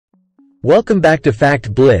Welcome back to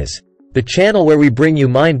Fact Blizz, the channel where we bring you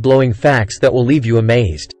mind-blowing facts that will leave you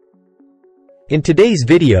amazed. In today's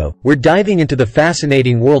video, we're diving into the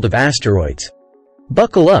fascinating world of asteroids.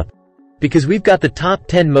 Buckle up, because we've got the top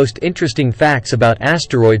 10 most interesting facts about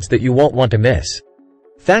asteroids that you won't want to miss.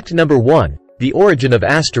 Fact number 1, the origin of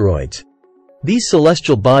asteroids. These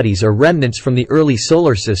celestial bodies are remnants from the early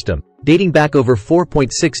solar system, dating back over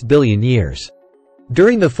 4.6 billion years.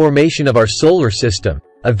 During the formation of our solar system,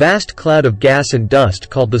 a vast cloud of gas and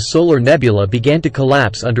dust called the solar nebula began to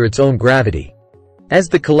collapse under its own gravity. As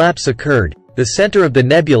the collapse occurred, the center of the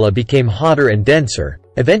nebula became hotter and denser,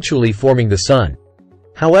 eventually forming the Sun.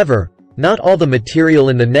 However, not all the material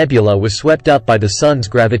in the nebula was swept up by the Sun's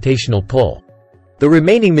gravitational pull. The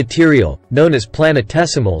remaining material, known as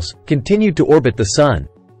planetesimals, continued to orbit the Sun.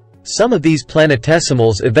 Some of these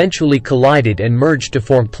planetesimals eventually collided and merged to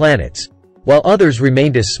form planets, while others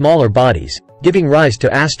remained as smaller bodies, giving rise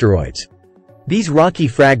to asteroids. These rocky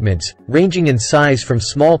fragments, ranging in size from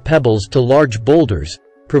small pebbles to large boulders,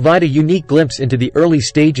 provide a unique glimpse into the early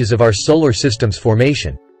stages of our solar system's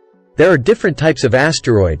formation. There are different types of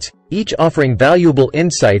asteroids, each offering valuable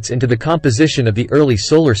insights into the composition of the early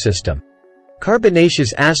solar system.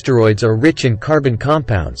 Carbonaceous asteroids are rich in carbon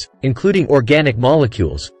compounds, including organic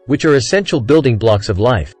molecules, which are essential building blocks of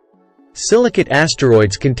life. Silicate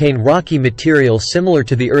asteroids contain rocky material similar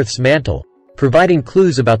to the Earth's mantle, providing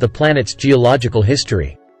clues about the planet's geological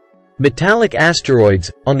history. Metallic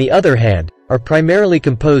asteroids, on the other hand, are primarily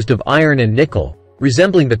composed of iron and nickel,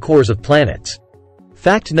 resembling the cores of planets.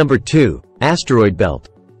 Fact number 2, asteroid belt.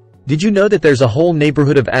 Did you know that there's a whole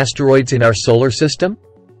neighborhood of asteroids in our solar system?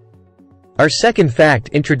 Our second fact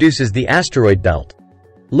introduces the asteroid belt.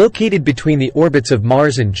 Located between the orbits of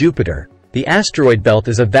Mars and Jupiter, the asteroid belt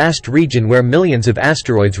is a vast region where millions of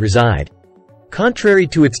asteroids reside. Contrary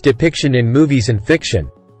to its depiction in movies and fiction,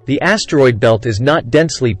 the asteroid belt is not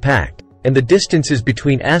densely packed, and the distances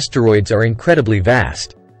between asteroids are incredibly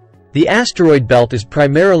vast. The asteroid belt is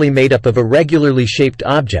primarily made up of irregularly shaped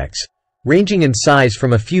objects, ranging in size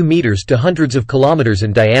from a few meters to hundreds of kilometers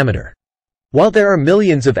in diameter. While there are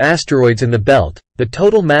millions of asteroids in the belt, the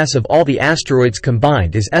total mass of all the asteroids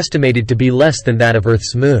combined is estimated to be less than that of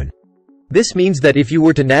Earth's moon. This means that if you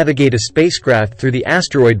were to navigate a spacecraft through the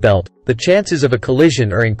asteroid belt, the chances of a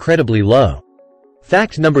collision are incredibly low.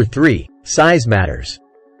 Fact number 3, size matters.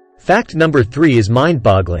 Fact number 3 is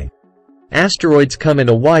mind-boggling. Asteroids come in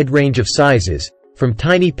a wide range of sizes, from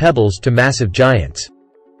tiny pebbles to massive giants.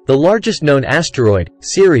 The largest known asteroid,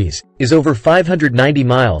 Ceres, is over 590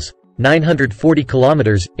 miles, 940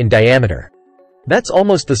 kilometers, in diameter. That's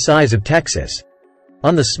almost the size of Texas.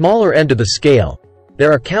 On the smaller end of the scale,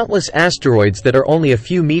 there are countless asteroids that are only a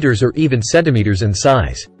few meters or even centimeters in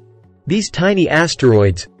size. These tiny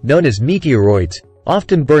asteroids, known as meteoroids,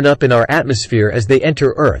 often burn up in our atmosphere as they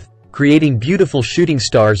enter Earth, creating beautiful shooting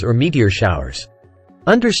stars or meteor showers.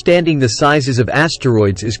 Understanding the sizes of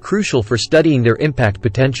asteroids is crucial for studying their impact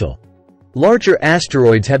potential. Larger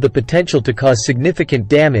asteroids have the potential to cause significant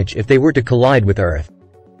damage if they were to collide with Earth.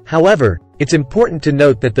 However, it's important to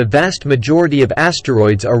note that the vast majority of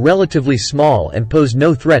asteroids are relatively small and pose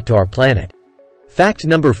no threat to our planet. Fact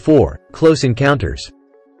number 4, close encounters.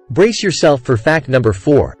 Brace yourself for fact number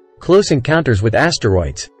 4, close encounters with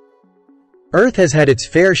asteroids. Earth has had its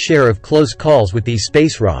fair share of close calls with these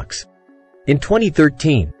space rocks. In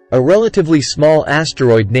 2013, a relatively small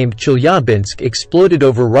asteroid named Chelyabinsk exploded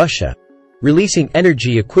over Russia, releasing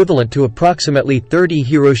energy equivalent to approximately 30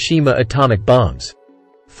 Hiroshima atomic bombs.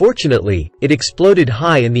 Fortunately, it exploded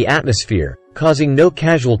high in the atmosphere, causing no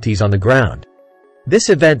casualties on the ground. This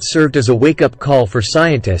event served as a wake-up call for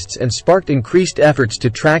scientists and sparked increased efforts to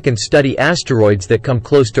track and study asteroids that come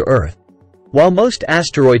close to Earth. While most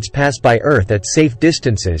asteroids pass by Earth at safe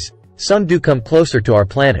distances, some do come closer to our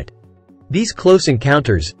planet. These close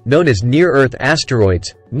encounters, known as near-Earth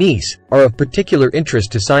asteroids, NEAs, are of particular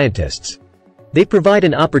interest to scientists. They provide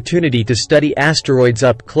an opportunity to study asteroids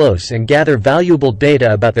up close and gather valuable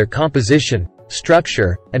data about their composition,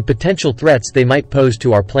 structure, and potential threats they might pose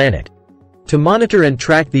to our planet. To monitor and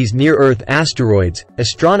track these near-Earth asteroids,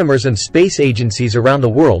 astronomers and space agencies around the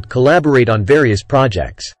world collaborate on various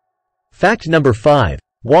projects. Fact number 5,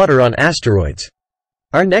 water on asteroids.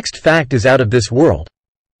 Our next fact is out of this world.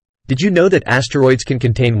 Did you know that asteroids can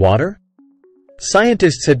contain water?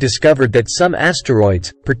 Scientists have discovered that some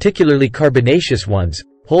asteroids, particularly carbonaceous ones,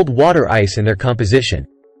 hold water ice in their composition.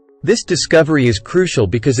 This discovery is crucial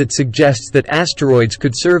because it suggests that asteroids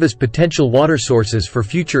could serve as potential water sources for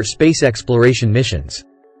future space exploration missions.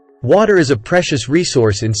 Water is a precious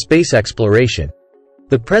resource in space exploration.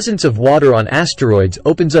 The presence of water on asteroids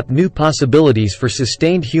opens up new possibilities for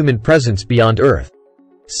sustained human presence beyond Earth.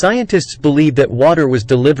 Scientists believe that water was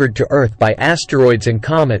delivered to Earth by asteroids and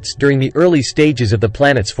comets during the early stages of the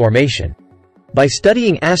planet's formation. By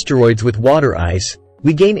studying asteroids with water ice,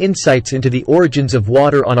 we gain insights into the origins of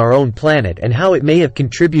water on our own planet and how it may have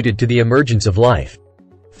contributed to the emergence of life.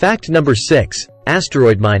 Fact number 6.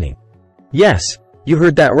 Asteroid mining. Yes, you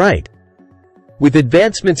heard that right. With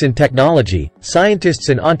advancements in technology, scientists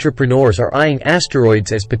and entrepreneurs are eyeing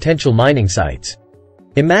asteroids as potential mining sites.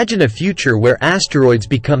 Imagine a future where asteroids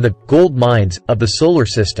become the gold mines of the solar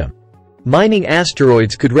system. Mining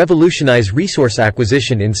asteroids could revolutionize resource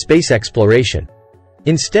acquisition in space exploration.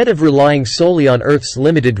 Instead of relying solely on Earth's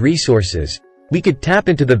limited resources, we could tap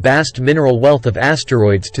into the vast mineral wealth of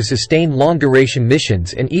asteroids to sustain long-duration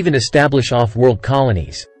missions and even establish off-world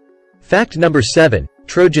colonies. Fact number 7.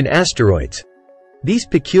 Trojan asteroids. These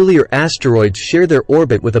peculiar asteroids share their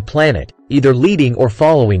orbit with a planet, either leading or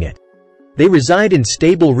following it. They reside in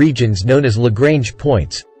stable regions known as Lagrange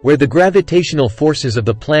points, where the gravitational forces of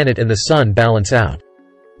the planet and the Sun balance out.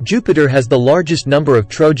 Jupiter has the largest number of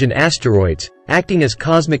Trojan asteroids, acting as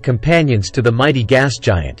cosmic companions to the mighty gas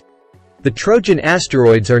giant. The Trojan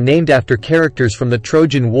asteroids are named after characters from the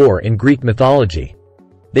Trojan War in Greek mythology.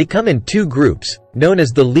 They come in two groups, known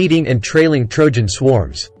as the leading and trailing Trojan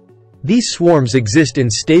swarms. These swarms exist in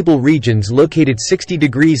stable regions located 60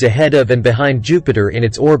 degrees ahead of and behind Jupiter in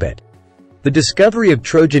its orbit. The discovery of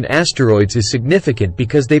Trojan asteroids is significant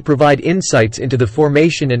because they provide insights into the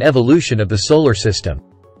formation and evolution of the solar system.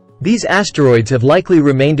 These asteroids have likely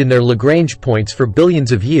remained in their Lagrange points for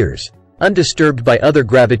billions of years, undisturbed by other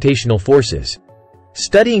gravitational forces.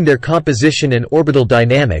 Studying their composition and orbital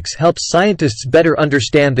dynamics helps scientists better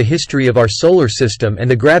understand the history of our solar system and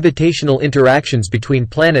the gravitational interactions between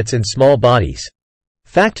planets and small bodies.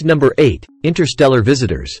 Fact number 8. Interstellar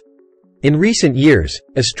visitors. In recent years,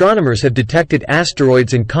 astronomers have detected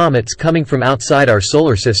asteroids and comets coming from outside our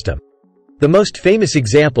solar system. The most famous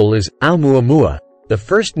example is Oumuamua, the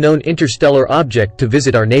first known interstellar object to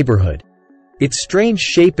visit our neighborhood. Its strange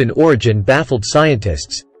shape and origin baffled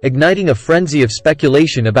scientists, igniting a frenzy of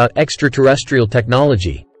speculation about extraterrestrial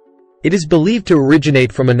technology. It is believed to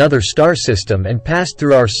originate from another star system and pass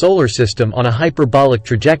through our solar system on a hyperbolic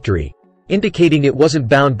trajectory, indicating it wasn't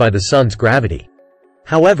bound by the Sun's gravity.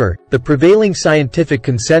 However, the prevailing scientific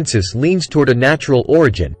consensus leans toward a natural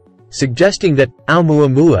origin, suggesting that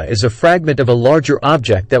Oumuamua is a fragment of a larger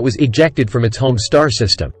object that was ejected from its home star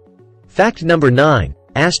system. Fact number 9.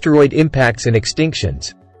 Asteroid impacts and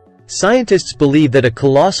extinctions. Scientists believe that a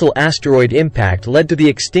colossal asteroid impact led to the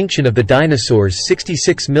extinction of the dinosaurs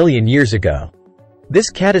 66 million years ago. This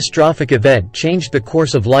catastrophic event changed the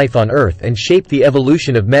course of life on Earth and shaped the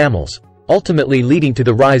evolution of mammals, ultimately leading to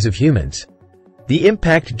the rise of humans. The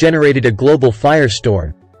impact generated a global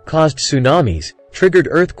firestorm, caused tsunamis, triggered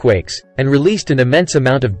earthquakes, and released an immense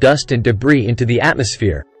amount of dust and debris into the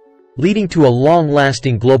atmosphere, leading to a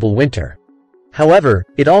long-lasting global winter. However,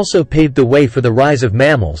 it also paved the way for the rise of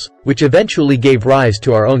mammals, which eventually gave rise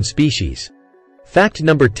to our own species. Fact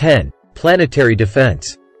number 10. Planetary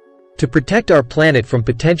defense. To protect our planet from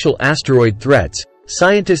potential asteroid threats,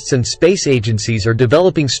 scientists and space agencies are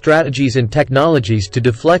developing strategies and technologies to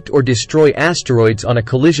deflect or destroy asteroids on a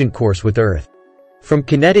collision course with Earth. From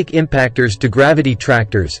kinetic impactors to gravity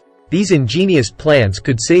tractors, these ingenious plans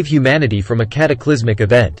could save humanity from a cataclysmic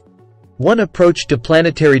event. One approach to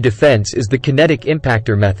planetary defense is the kinetic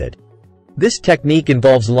impactor method. This technique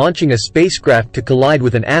involves launching a spacecraft to collide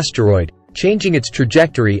with an asteroid, changing its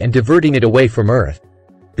trajectory and diverting it away from Earth.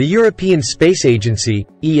 The European Space Agency,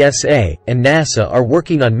 ESA, and NASA are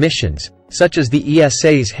working on missions, such as the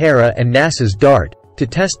ESA's Hera and NASA's DART, to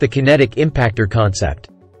test the kinetic impactor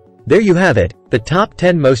concept. There you have it, the top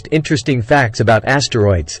 10 most interesting facts about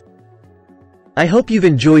asteroids. I hope you've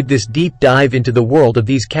enjoyed this deep dive into the world of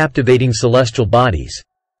these captivating celestial bodies.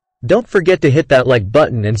 Don't forget to hit that like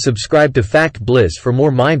button and subscribe to Fact Blizz for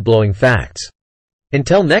more mind-blowing facts.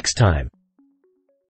 Until next time.